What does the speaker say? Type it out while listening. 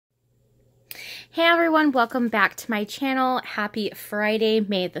Hey everyone, welcome back to my channel. Happy Friday,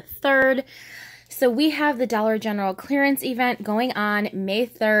 May the 3rd. So we have the Dollar General clearance event going on May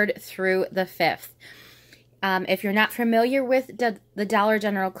 3rd through the 5th. If you're not familiar with the Dollar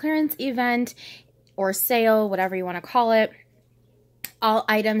General clearance event or sale, whatever you want to call it, all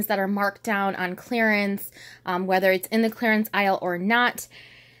items that are marked down on clearance, whether it's in the clearance aisle or not,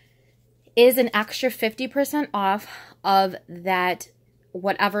 is an extra 50% off of that,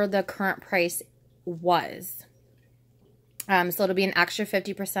 whatever the current price was. So it'll be an extra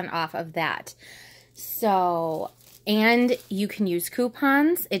 50% off of that. So, and you can use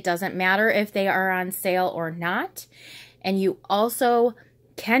coupons. It doesn't matter if they are on sale or not. And you also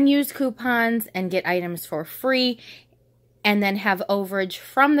can use coupons and get items for free and then have overage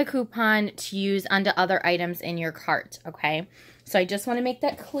from the coupon to use onto other items in your cart, okay? So I just want to make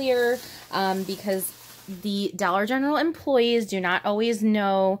that clear because the Dollar General employees do not always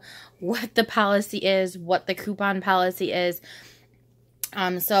know what the policy is, what the coupon policy is.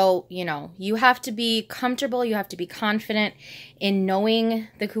 So, you know, you have to be comfortable, you have to be confident in knowing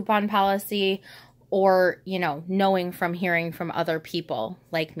the coupon policy or, you know, knowing from hearing from other people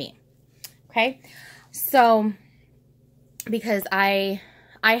like me. Okay? So, because I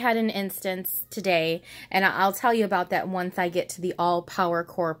had an instance today, and I'll tell you about that once I get to the all power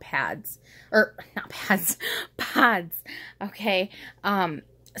core pads, or not pads, pods. Okay.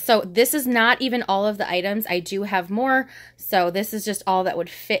 So this is not even all of the items. I do have more. So this is just all that would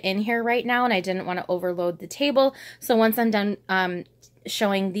fit in here right now. And I didn't want to overload the table. So once I'm done,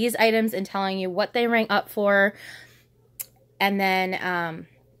 showing these items and telling you what they rank up for, and then,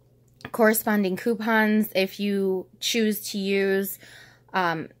 corresponding coupons if you choose to use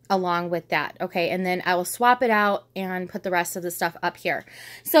along with that. Okay, and then I will swap it out and put the rest of the stuff up here.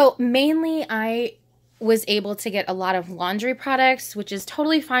 So mainly I was able to get a lot of laundry products, which is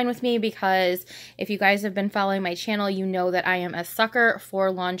totally fine with me because if you guys have been following my channel, you know that I am a sucker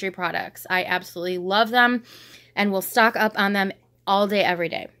for laundry products. I absolutely love them and will stock up on them all day, every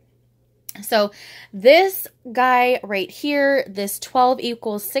day. So this guy right here, this 12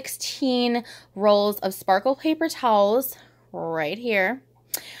 equals 16 rolls of sparkle paper towels right here.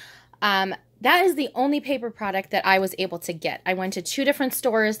 That is the only paper product that I was able to get. I went to 2 different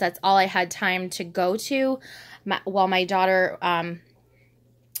stores. That's all I had time to go to while my daughter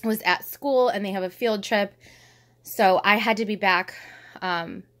was at school and they have a field trip. So I had to be back.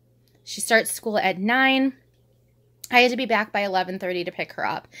 She starts school at 9. I had to be back by 11:30 to pick her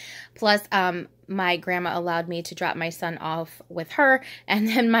up. Plus, my grandma allowed me to drop my son off with her, and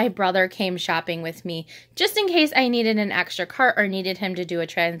then my brother came shopping with me just in case I needed an extra cart or needed him to do a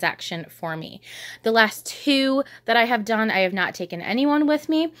transaction for me. The last 2 that I have done, I have not taken anyone with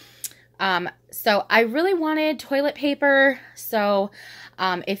me. So I really wanted toilet paper. So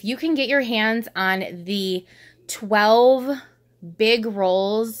if you can get your hands on the 12 big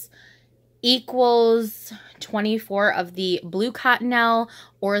rolls equals 24 of the blue cottonelle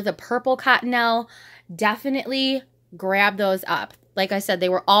or the purple cottonelle, definitely grab those up. Like I said, they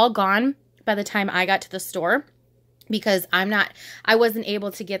were all gone by the time I got to the store because I wasn't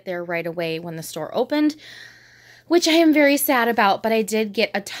able to get there right away when the store opened, which I am very sad about, but I did get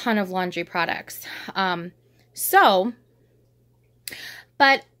a ton of laundry products.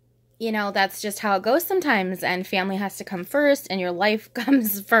 But you know, that's just how it goes sometimes, and family has to come first and your life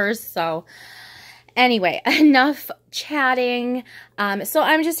comes first. So anyway, enough chatting. So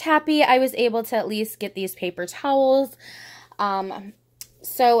I'm just happy I was able to at least get these paper towels.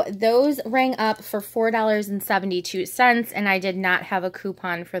 So those rang up for $4.72, and I did not have a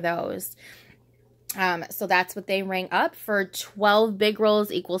coupon for those. So that's what they rang up for. 12 big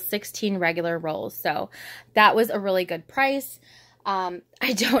rolls equals 16 regular rolls. So that was a really good price.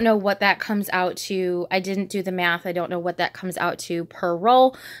 I don't know what that comes out to. I didn't do the math. I don't know what that comes out to per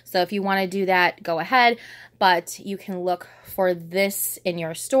roll. So if you want to do that, go ahead. But you can look for this in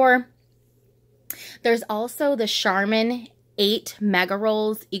your store. There's also the Charmin 8 mega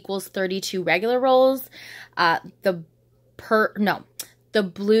rolls equals 32 regular rolls. The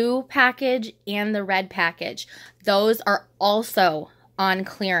blue package and the red package. Those are also on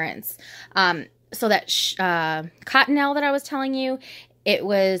clearance. So that cottonelle that I was telling you, it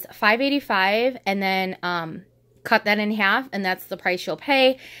was $5.85, and then cut that in half, and that's the price you'll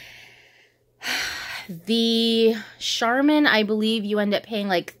pay. The Charmin, I believe you end up paying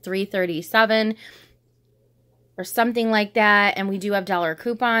like $3.37 or something like that, and we do have dollar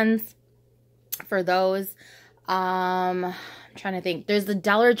coupons for those. I'm trying to think. There's the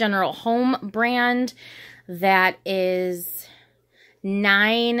Dollar General Home brand that is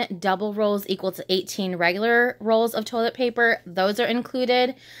 9 double rolls equal to 18 regular rolls of toilet paper. Those are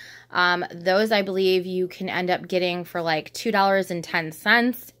included. Those I believe you can end up getting for like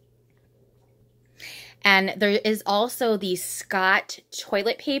 $2.10. And there is also the Scott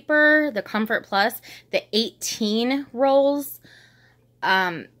toilet paper, the Comfort Plus, the 18 rolls.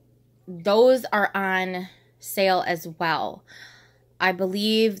 Those are on sale as well. I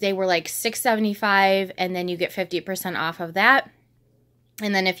believe they were like $6.75, and then you get 50% off of that.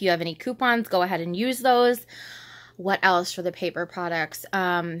 And then if you have any coupons, go ahead and use those. What else for the paper products?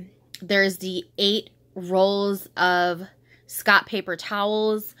 There's the 8 rolls of Scott paper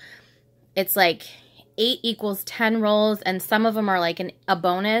towels. It's like 8 equals 10 rolls, and some of them are like a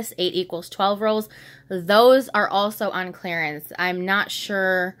bonus, 8 equals 12 rolls. Those are also on clearance. I'm not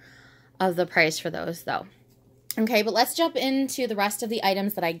sure of the price for those though. Okay, but let's jump into the rest of the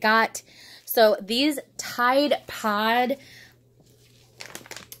items that I got. So these Tide Pod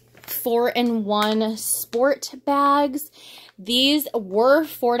 4-in-1 sport bags, these were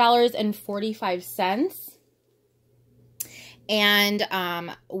 $4.45. And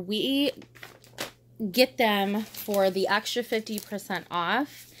we get them for the extra 50%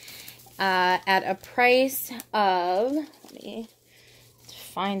 off at a price of, let me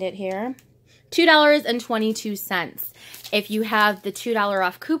find it here, $2.22. If you have the $2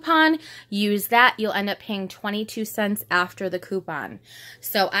 off coupon, use that. You'll end up paying 22 cents after the coupon.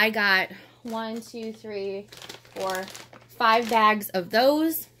 So I got 1, 2, 3, 4, 5 bags of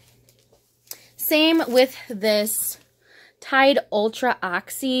those. Same with this Tide Ultra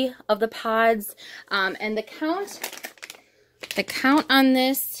Oxy of the pods, and the count on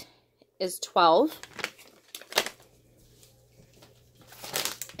this is 12,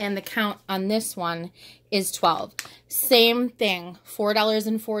 and the count on this one is 12. Same thing,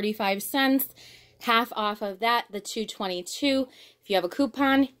 $4.45, half off of that, the $2.22. If you have a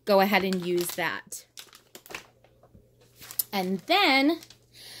coupon, go ahead and use that. And then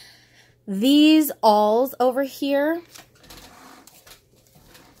these alls over here,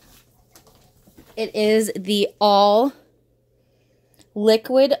 it is the All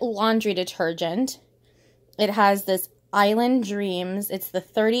liquid laundry detergent. It has this Island Dreams. It's the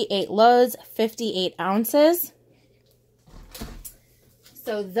 38 loads, 58 ounces.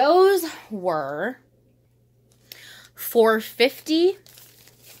 So those were $4.50,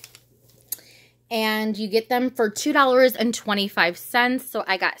 and you get them for $2.25. So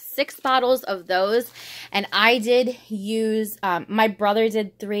I got 6 bottles of those, and I did use, my brother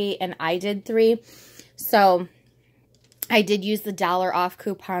did 3 and I did 3. So I did use the $1 off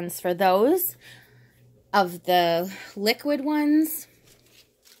coupons for those of the liquid ones.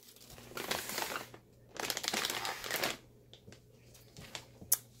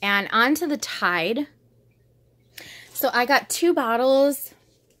 And onto the Tide. So I got 2 bottles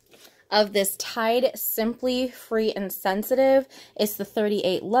of this Tide Simply Free and Sensitive. It's the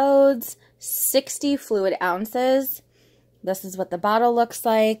 38 loads, 60 fluid ounces. This is what the bottle looks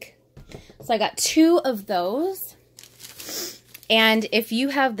like. So I got 2 of those. And if you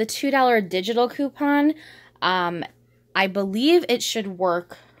have the $2 digital coupon, I believe it should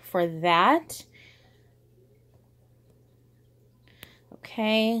work for that.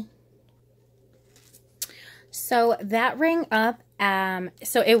 Okay. So that rang up.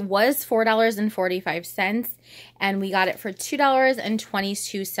 So it was $4.45, and we got it for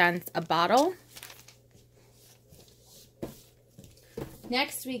 $2.22 a bottle.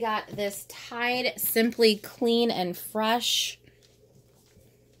 Next, we got this Tide Simply Clean and Fresh.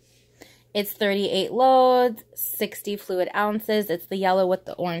 It's 38 loads, 60 fluid ounces. It's the yellow with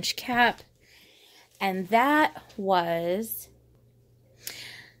the orange cap. And that was,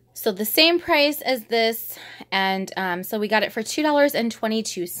 so the same price as this. And so we got it for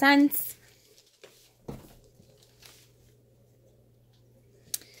 $2.22.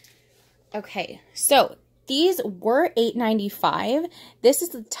 Okay, so these were $8.95. This is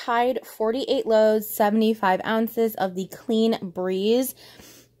the Tide 48 loads, 75 ounces of the Clean Breeze.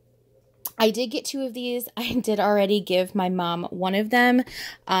 I did get 2 of these. I did already give my mom one of them.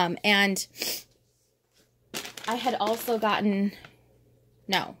 And I had also gotten,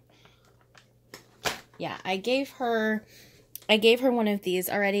 no. Yeah, I gave her one of these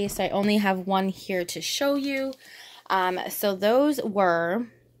already, so I only have one here to show you. So those were,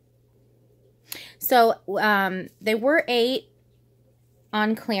 they were 8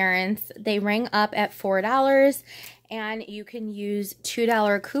 on clearance. They rang up at $4. And you can use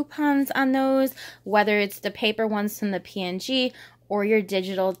 $2 coupons on those, whether it's the paper ones from the P&G or your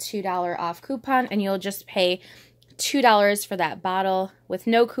digital $2 off coupon, and you'll just pay $2 for that bottle. With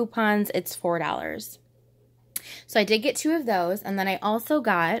no coupons, it's $4. So I did get 2 of those, and then I also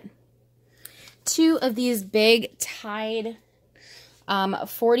got 2 of these big Tide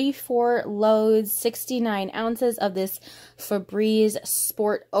 44 loads, 69 ounces of this Febreze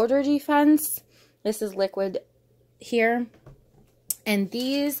Sport Odor Defense. This is liquid here. And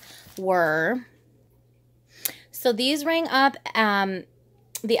these were, so these rang up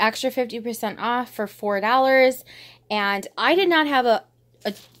the extra 50% off for $4. And I did not have a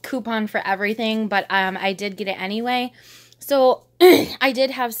coupon for everything, but I did get it anyway. So I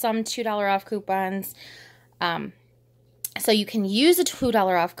did have some $2 off coupons. So you can use a $2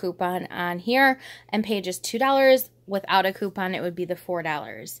 off coupon on here and pay just $2. Without a coupon, it would be the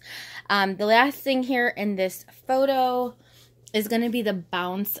 $4. The last thing here in this photo is going to be the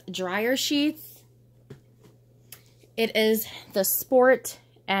Bounce dryer sheets. It is the Sport,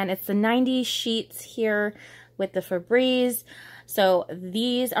 and it's the 90 sheets here with the Febreze. So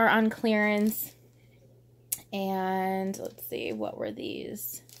these are on clearance. And let's see, what were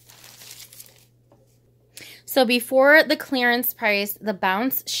these? So before the clearance price, the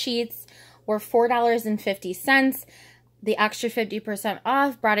Bounce sheets were $4.50. The extra 50%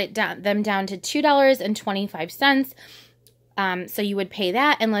 off brought them down to $2.25. So you would pay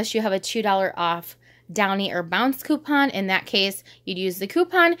that unless you have a $2 off Downy or Bounce coupon. In that case, you'd use the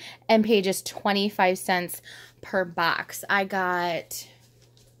coupon and pay just 25 cents per box. I got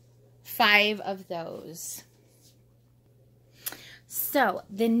 5 of those. So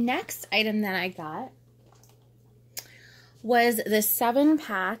the next item that I got was the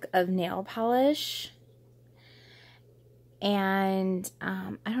 7-pack of nail polish. And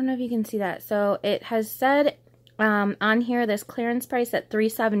I don't know if you can see that. So it has said on here this clearance price at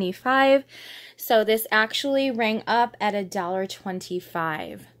 $3.75. So this actually rang up at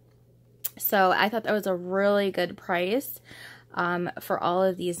 $1.25. So I thought that was a really good price for all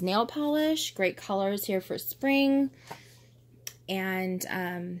of these nail polish. Great colors here for spring. And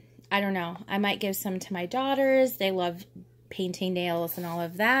I don't know, I might give some to my daughters. They love painting nails and all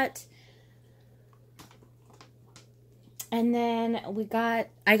of that. And then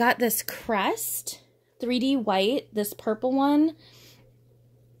I got this Crest 3D white, this purple one.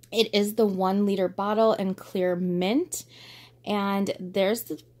 It is the 1 liter bottle in clear mint. And there's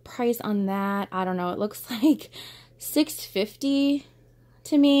the price on that. I don't know, it looks like $6.50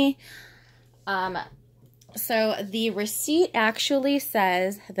 to me. So the receipt actually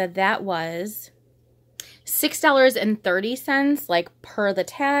says that that was $6.30, like per the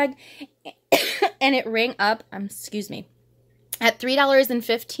tag, and it rang up, excuse me, at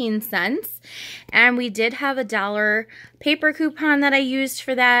 $3.15, and we did have a $1 paper coupon that I used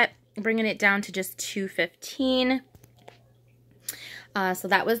for that, bringing it down to just $2.15. So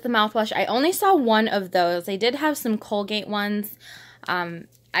that was the mouthwash. I only saw one of those. They did have some Colgate ones.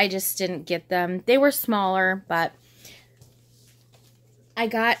 I just didn't get them. They were smaller, but I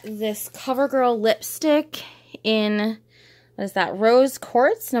got this CoverGirl lipstick in, what is that, Rose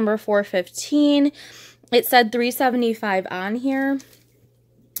Quartz, number 415. It said $3.75 on here.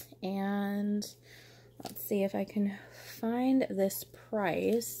 And let's see if I can find this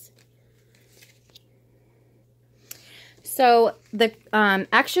price. So the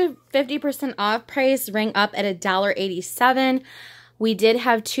extra 50% off price rang up at $1.87. We did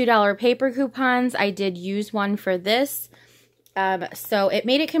have $2 paper coupons. I did use one for this. So it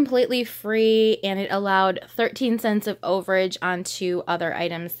made it completely free, and it allowed 13 cents of overage on 2 other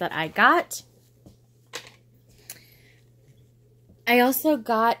items that I got. I also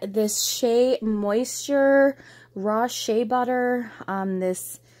got this Shea Moisture Raw Shea Butter,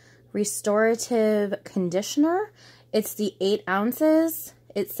 this restorative conditioner. It's the 8 ounces.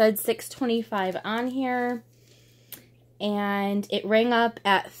 It said $6.25 on here. And it rang up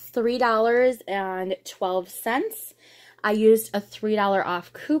at $3.12. I used a $3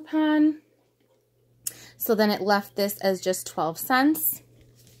 off coupon. So then it left this as just 12 cents.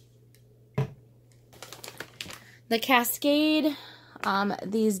 The Cascade,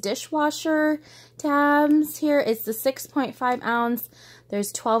 these dishwasher tabs here, it's the 6.5 ounce.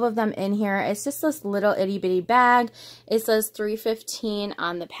 There's 12 of them in here. It's just this little itty bitty bag. It says $3.15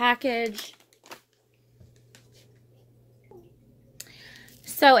 on the package.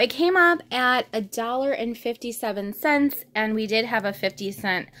 So it came up at $1.57, and we did have a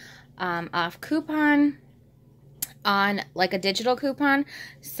 50-cent off coupon on, like, a digital coupon.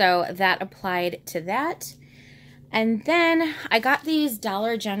 So that applied to that. And then I got these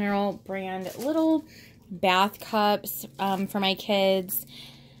Dollar General brand little bath cups for my kids.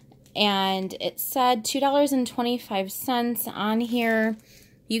 And it said $2.25 on here.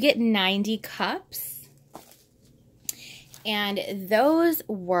 You get 90 cups. And those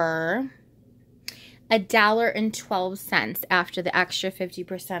were $1.12 after the extra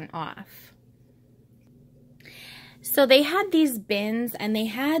 50% off. So they had these bins and they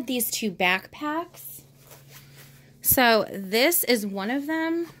had these 2 backpacks. So this is one of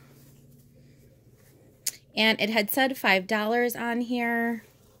them. And it had said $5 on here.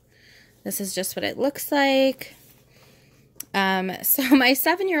 This is just what it looks like. So my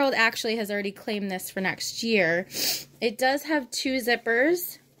 7-year-old actually has already claimed this for next year. It does have 2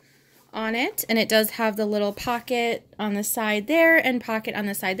 zippers on it, and it does have the little pocket on the side there and pocket on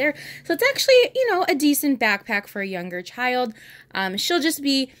the side there. So it's actually, you know, a decent backpack for a younger child. She'll just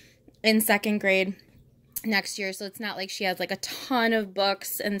be in 2nd grade next year, so it's not like she has like a ton of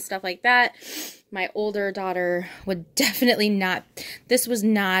books and stuff like that. My older daughter would definitely not, this was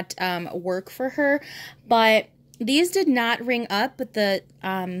not work for her, but these did not ring up, but the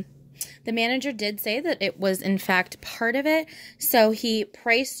manager did say that it was in fact part of it, so he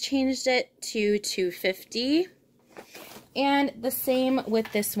price changed it to $250, and the same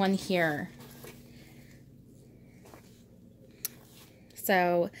with this one here.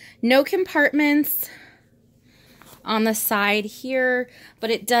 So no compartments on the side here, but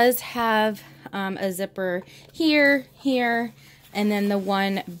it does have a zipper here, here, and then the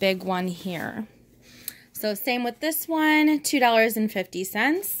one big one here. So same with this one,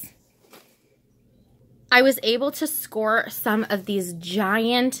 $2.50. I was able to score some of these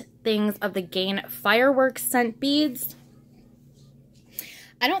giant things of the Gain fireworks scent beads.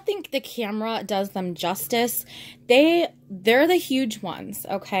 I don't think the camera does them justice. They're the huge ones,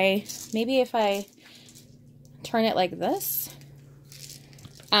 okay? Maybe if I turn it like this.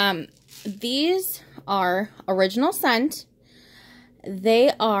 These are original scent.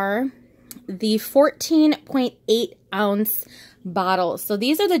 They are the 14.8 ounce bottles. So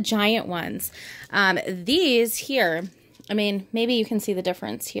these are the giant ones. These here, I mean, maybe you can see the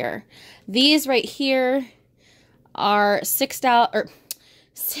difference here. These right here are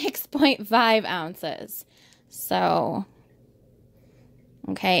 $6.5 ounces. So,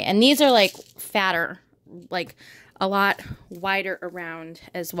 okay. And these are like fatter, like a lot wider around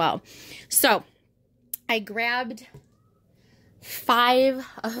as well. So I grabbed 5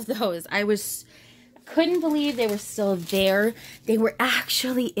 of those. Couldn't believe they were still there. They were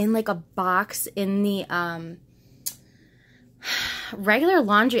actually in like a box in the regular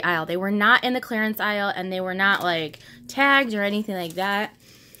laundry aisle. They were not in the clearance aisle, and they were not like tagged or anything like that.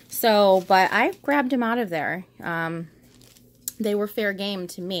 So, but I grabbed them out of there. They were fair game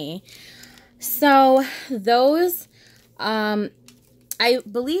to me. So those, I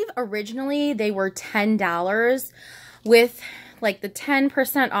believe originally they were $10 with like the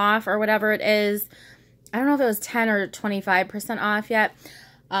 10% off or whatever it is. I don't know if it was 10 or 25% off yet,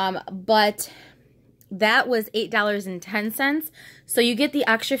 but that was $8.10. So you get the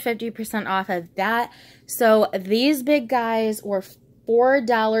extra 50% off of that. So these big guys were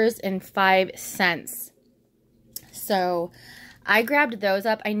 $4.05. So I grabbed those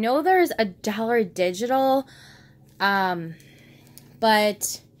up. I know there's a Dollar Digital,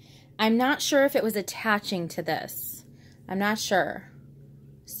 but I'm not sure if it was attaching to this. I'm not sure.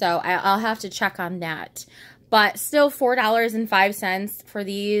 So I'll have to check on that. But still $4.05 for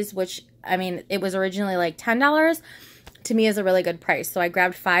these, which, I mean, it was originally like $10. To me is a really good price. So I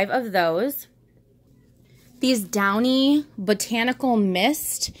grabbed 5 of those. These Downy Botanical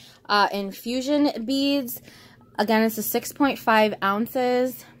Mist infusion beads. Again, it's a 6.5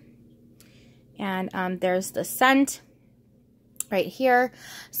 ounces. And there's the scent right here.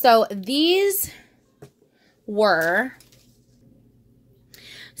 So these were...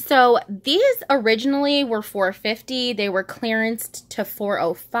 So these originally were $4.50. They were clearanced to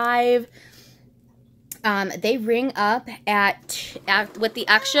 $4.05. They ring up at with the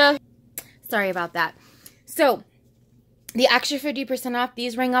extra. Sorry about that. So the extra 50% off,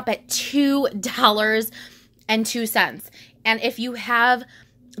 these ring up at $2.02. And if you have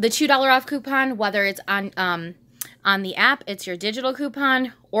the $2 off coupon, whether it's on the app, it's your digital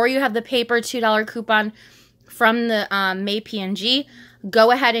coupon, or you have the paper $2 coupon from the May P&G,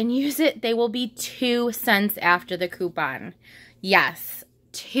 go ahead and use it. They will be 2 cents after the coupon. Yes,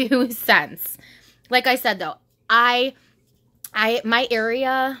 2 cents. Like I said, though, my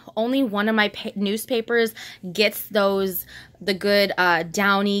area, only one of my newspapers gets the good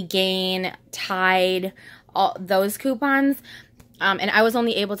Downy, Gain, Tide, all those coupons. And I was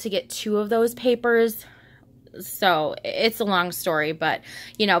only able to get 2 of those papers. So it's a long story, but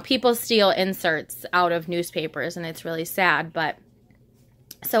you know, people steal inserts out of newspapers and it's really sad. But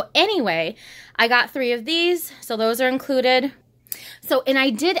so anyway, I got 3 of these. So those are included. So, and I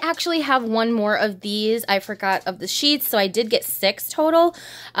did actually have 1 more of these. I forgot of the sheets. So I did get 6 total,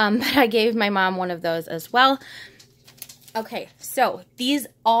 but I gave my mom 1 of those as well. Okay, so these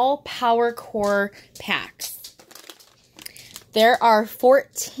all Power Core packs. There are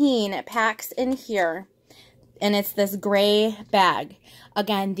 14 packs in here, and it's this gray bag.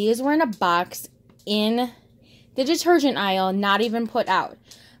 Again, these were in a box in the detergent aisle, not even put out.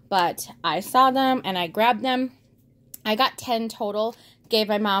 But I saw them and I grabbed them. I got 10 total, gave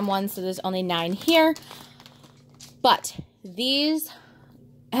my mom one, so there's only 9 here. But these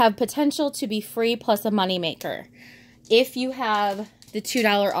have potential to be free plus a moneymaker if you have the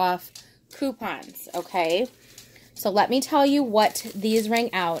 $2 off coupons, okay? So let me tell you what these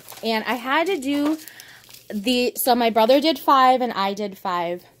rang out. And I had to do so my brother did 5 and I did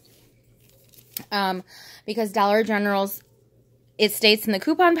 5. Because Dollar General's, it states in the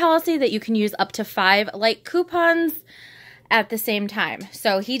coupon policy that you can use up to 5 like coupons at the same time.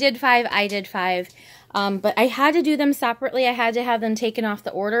 So he did 5, I did 5. But I had to do them separately. I had to have them taken off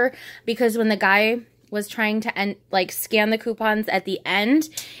the order because when the guy was trying to scan the coupons at the end,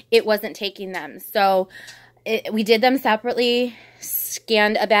 it wasn't taking them. So we did them separately,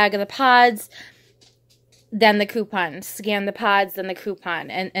 scanned a bag of the pods, then the coupon, scan the pods, then the coupon,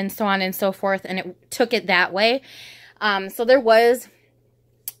 and so on and so forth, and it took it that way. So there was,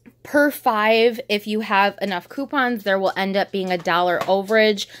 per 5, if you have enough coupons, there will end up being $1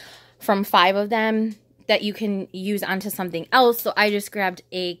 overage from 5 of them that you can use onto something else. So I just grabbed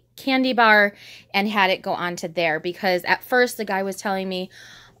a candy bar and had it go onto there because at first the guy was telling me,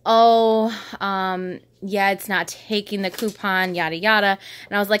 oh, yeah, it's not taking the coupon, yada, yada.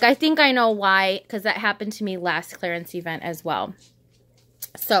 And I was like, I think I know why, because that happened to me last clearance event as well.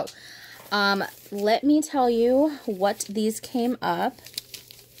 So, let me tell you what these came up.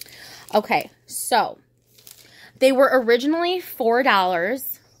 Okay, so they were originally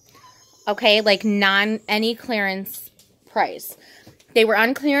 $4, okay, like any clearance price. They were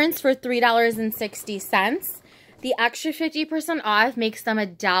on clearance for $3.60. The extra 50% off makes them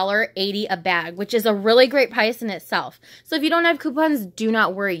 $1.80 a bag, which is a really great price in itself. So if you don't have coupons, do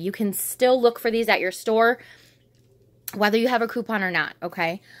not worry. You can still look for these at your store, whether you have a coupon or not,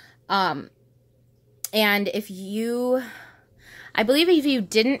 okay? And I believe if you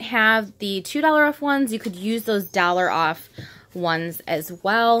didn't have the $2 off ones, you could use those $1 off ones as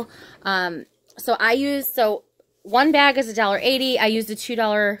well. So one bag is $1.80. I used a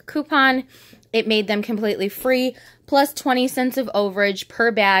 $2 coupon. It made them completely free, plus 20 cents of overage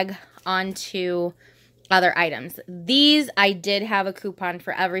per bag onto other items. These, I did have a coupon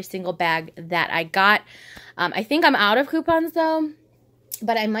for every single bag that I got. I think I'm out of coupons though,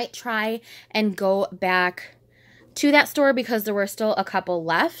 but I might try and go back to that store because there were still a couple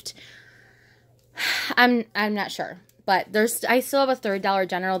left. I'm not sure, but I still have a third Dollar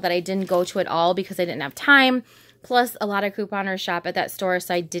General that I didn't go to at all because I didn't have time. Plus, a lot of couponers shop at that store,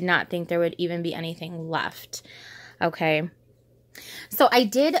 so I did not think there would even be anything left. Okay. So, I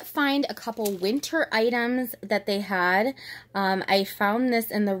did find a couple winter items that they had. I found this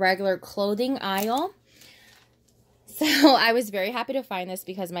in the regular clothing aisle. So, I was very happy to find this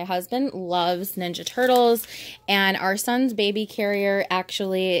because my husband loves Ninja Turtles, and our son's baby carrier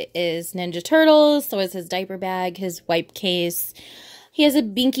actually is Ninja Turtles. So is his diaper bag, his wipe case. He has a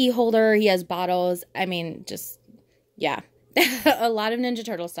binky holder. He has bottles. I mean, just... yeah, a lot of Ninja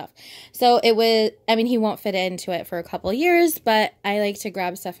Turtle stuff. So it was, I mean, he won't fit into it for a couple years, but I like to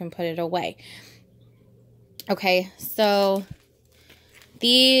grab stuff and put it away. Okay, so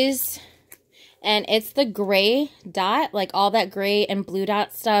these, and it's the gray dot, like all that gray and blue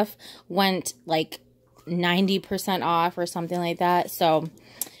dot stuff went like 90% off or something like that. So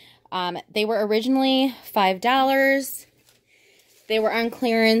they were originally $5. They were on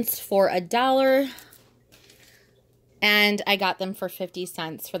clearance for $1. And I got them for 50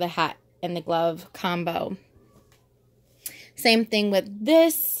 cents for the hat and the glove combo. Same thing with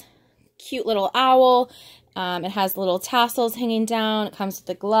this cute little owl. It has little tassels hanging down. It comes with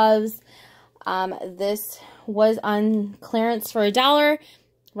the gloves. This was on clearance for $1.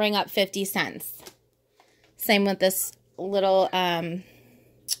 Rang up 50 cents. Same with this little,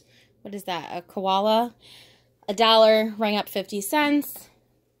 what is that? A koala. $1. Rang up 50 cents.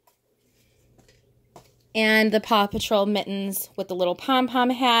 And the Paw Patrol mittens with the little pom-pom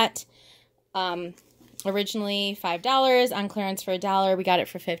hat. Originally $5, on clearance for $1. We got it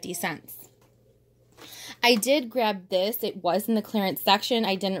for 50 cents. I did grab this. It was in the clearance section.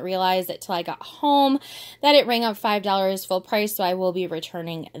 I didn't realize it till I got home that it rang up $5 full price, so I will be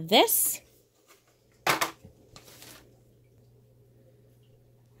returning this.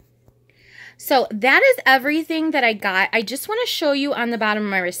 So that is everything that I got. I just want to show you on the bottom of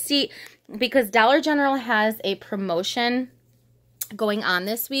my receipt, because Dollar General has a promotion going on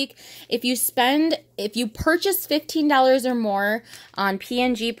this week. If you purchase $15 or more on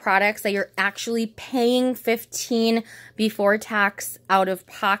P&G products that you're actually paying $15 before tax out of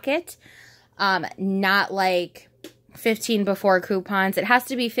pocket, not like $15 before coupons. It has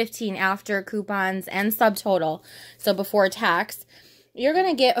to be $15 after coupons and subtotal, so before tax. You're going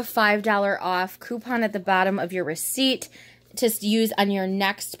to get a $5 off coupon at the bottom of your receipt to use on your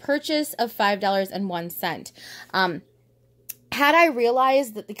next purchase of $5.01. Had I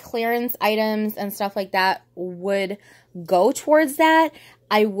realized that the clearance items and stuff like that would go towards that,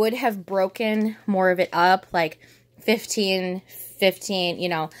 I would have broken more of it up, like 15, you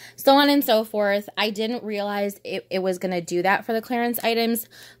know, so on and so forth. I didn't realize it was going to do that for the clearance items,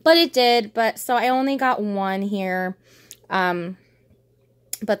 but it did. But so I only got one here.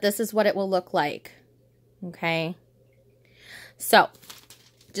 But this is what it will look like. Okay. So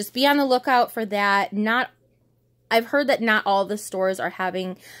just be on the lookout for that. I've heard that not all the stores are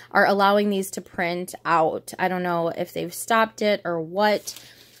allowing these to print out. I don't know if they've stopped it or what,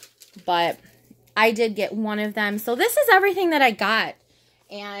 but I did get one of them. So this is everything that I got.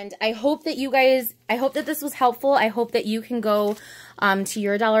 And I hope that this was helpful. I hope that you can go to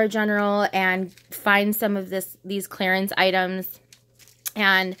your Dollar General and find some of these clearance items.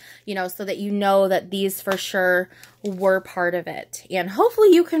 And, you know, so that you know that these for sure were part of it. And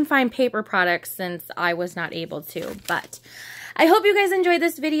hopefully you can find paper products since I was not able to. But I hope you guys enjoyed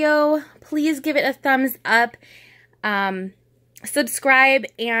this video. Please give it a thumbs up. Subscribe,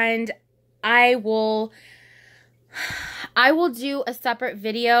 and I will do a separate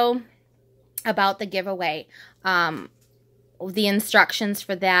video about the giveaway. The instructions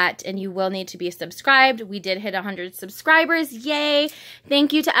for that, and you will need to be subscribed. We did hit 100 subscribers. Yay!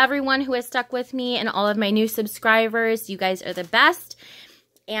 Thank you to everyone who has stuck with me and all of my new subscribers. You guys are the best.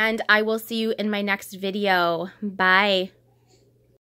 And I will see you in my next video. Bye.